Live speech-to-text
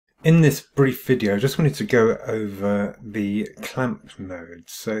In this brief video, I just wanted to go over the clamp node.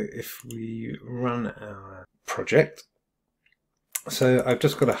 So if we run our project, so I've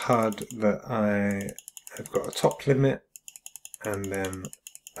just got a HUD that I have got a top limit and then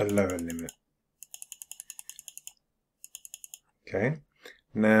a lower limit. Okay,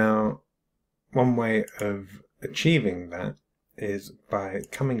 now one way of achieving that is by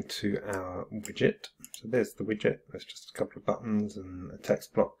coming to our widget. So there's the widget, there's just a couple of buttons and a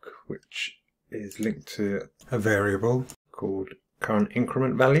text block which is linked to a variable called current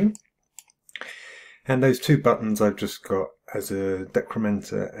increment value. And those two buttons I've just got as a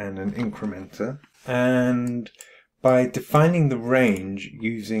decrementer and an incrementer. And by defining the range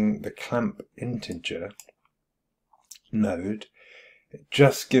using the clamp integer node, it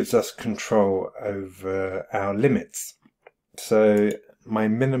just gives us control over our limits. So my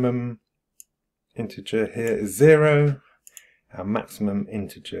minimum integer here is 0, our maximum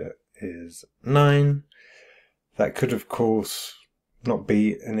integer is 9. That could of course not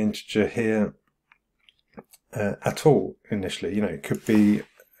be an integer here at all initially. You know, it could be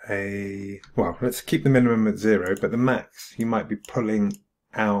well, let's keep the minimum at 0, but the max you might be pulling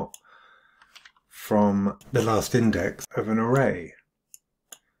out from the last index of an array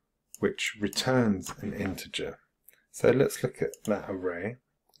which returns an integer. So let's look at that array.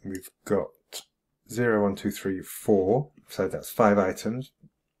 We've got 0, 1, 2, 3, 4, so that's 5 items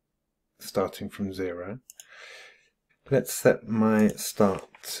starting from 0. Let's set my start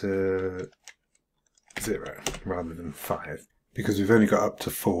to 0 rather than 5 because we've only got up to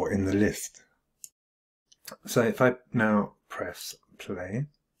 4 in the list. So if I now press play,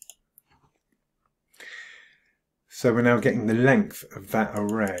 so we're now getting the length of that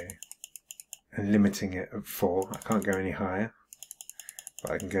array and limiting it at 4. I can't go any higher,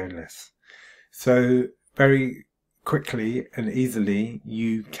 but I can go less. So very quickly and easily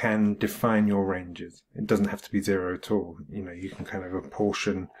you can define your ranges. It doesn't have to be 0 at all. You know, you can kind of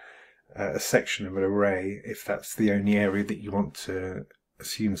apportion a section of an array if that's the only area that you want to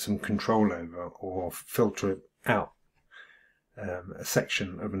assume some control over, or filter out a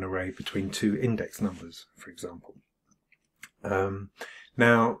section of an array between two index numbers, for example.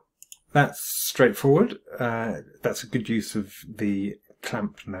 Now that's straightforward. That's a good use of the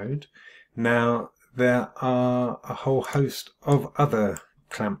clamp node. Now there are a whole host of other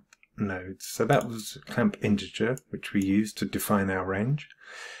clamp nodes. So that was clamp integer, which we used to define our range.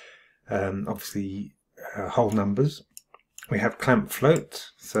 Obviously whole numbers. We have clamp float,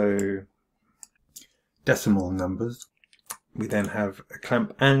 so decimal numbers. We then have a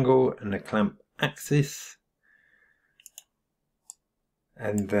clamp angle and a clamp axis.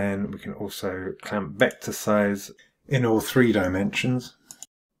 And then we can also clamp vector size in all 3 dimensions,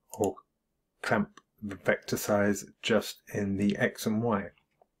 or clamp the vector size just in the X and Y.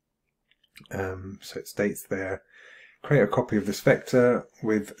 So it states there, create a copy of this vector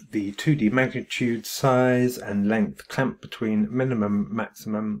with the 2D magnitude, size and length clamped between minimum,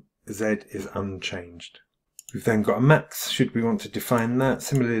 maximum, Z is unchanged. We've then got a max, should we want to define that.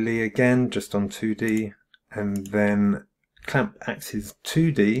 Similarly again, just on 2D, and then clamp axis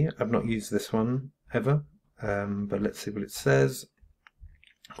 2D. I've not used this one ever, but let's see what it says.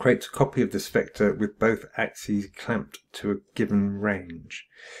 Create a copy of this vector with both axes clamped to a given range.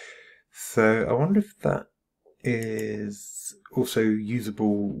 So I wonder if that is also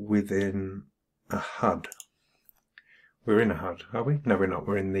usable within a HUD. We're in a HUD, are we? No, we're not.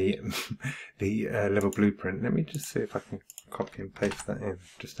 We're in the the level blueprint. Let me just see if I can copy and paste that in,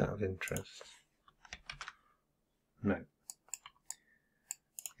 just out of interest. No.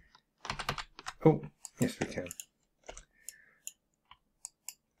 Oh, yes we can.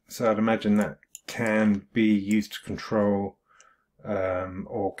 So I'd imagine that can be used to control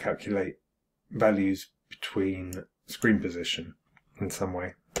or calculate values between screen position in some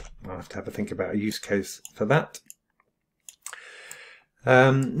way. I'll have to have a think about a use case for that.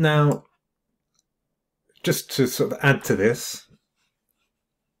 Now, just to sort of add to this,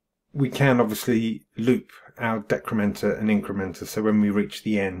 we can obviously loop our decrementer and incrementer, so when we reach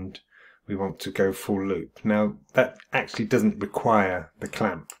the end we want to go full loop. Now that actually doesn't require the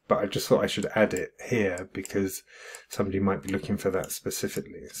clamp, but I just thought I should add it here because somebody might be looking for that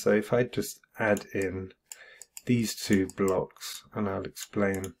specifically. So if I just add in these 2 blocks, and I'll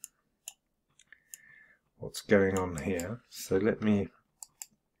explain what's going on here. So let me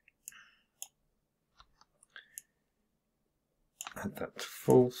add that to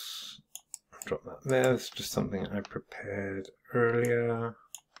false, drop that there. It's just something I prepared earlier.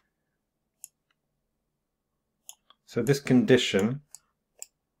 So this condition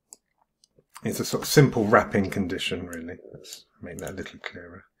is a sort of simple wrapping condition, really. Let's make that a little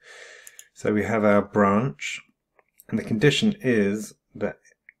clearer. So we have our branch, and the condition is that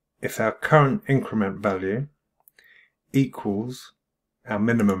if our current increment value equals our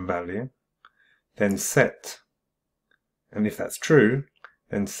minimum value, then set, and if that's true,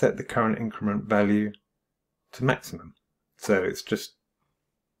 then set the current increment value to maximum. So it's just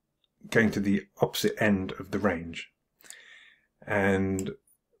going to the opposite end of the range. And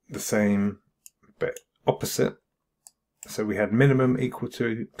the same but opposite. So we had minimum equal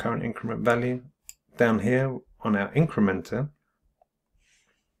to current increment value. Down here on our incrementer,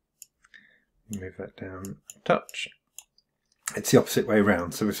 move that down a touch. It's the opposite way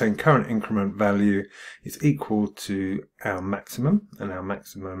around. So we're saying current increment value is equal to our maximum, and our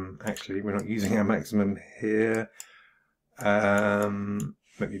maximum, actually we're not using our maximum here. Let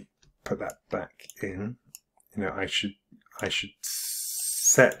me put that back in. You know, I should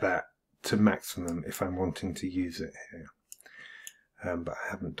set that to maximum if I'm wanting to use it here. But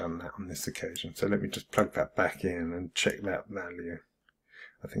I haven't done that on this occasion. So let me just plug that back in and check that value.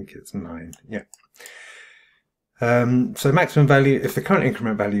 I think it's 9. Yeah. So maximum value, if the current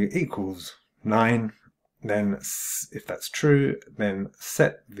increment value equals 9, then if that's true, then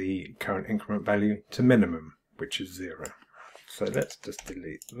set the current increment value to minimum, which is 0. So let's just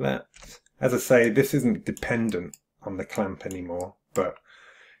delete that. As I say, this isn't dependent on the clamp anymore, but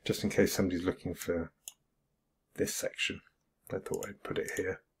just in case somebody's looking for this section, I thought I'd put it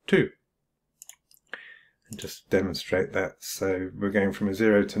here too. And just demonstrate that. So we're going from a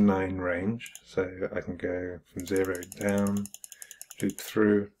 0 to 9 range. So I can go from 0 down, loop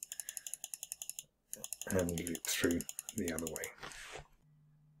through, and loop through the other way.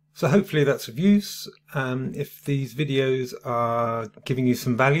 So hopefully that's of use. If these videos are giving you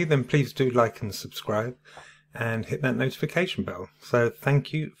some value, then please do like and subscribe and hit that notification bell. So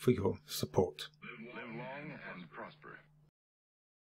thank you for your support.